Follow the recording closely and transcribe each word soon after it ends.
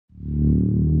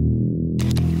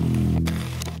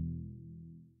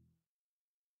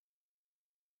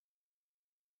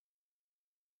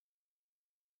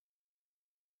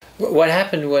What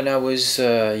happened when I was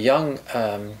young,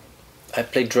 I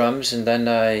played drums, and then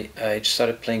I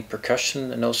started playing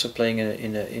percussion and also playing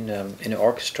in an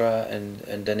orchestra,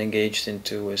 and then engaged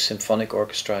into a symphonic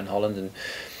orchestra in Holland,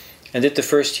 and did the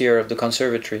first year of the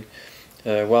conservatory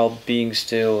while being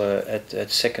still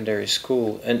at secondary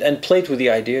school, and played with the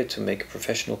idea to make a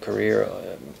professional career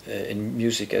in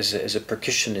music as a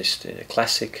percussionist, a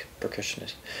classic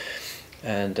percussionist,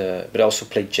 and but I also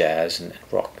played jazz and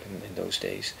rock in those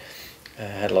days.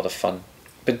 Had a lot of fun.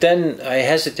 But then I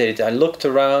hesitated. I looked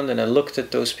around and I looked at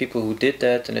those people who did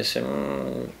that, and I said,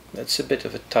 that's a bit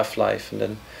of a tough life. And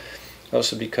then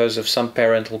also because of some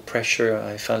parental pressure,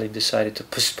 I finally decided to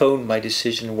postpone my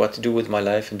decision what to do with my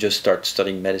life and just start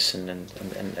studying medicine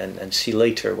and see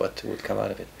later what would come out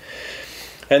of it.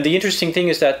 And the interesting thing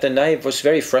is that then I was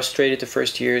very frustrated the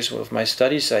first years of my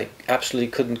studies. I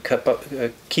absolutely couldn't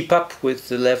keep up with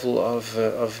the level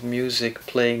of music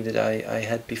playing that I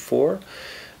had before,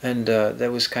 and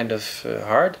that was kind of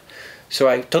hard. So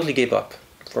I totally gave up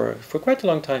for quite a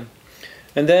long time.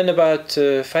 And then about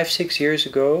 5-6 years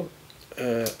ago,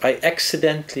 I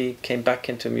accidentally came back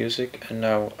into music, and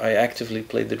now I actively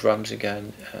play the drums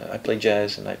again. I play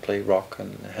jazz and I play rock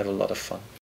and have a lot of fun.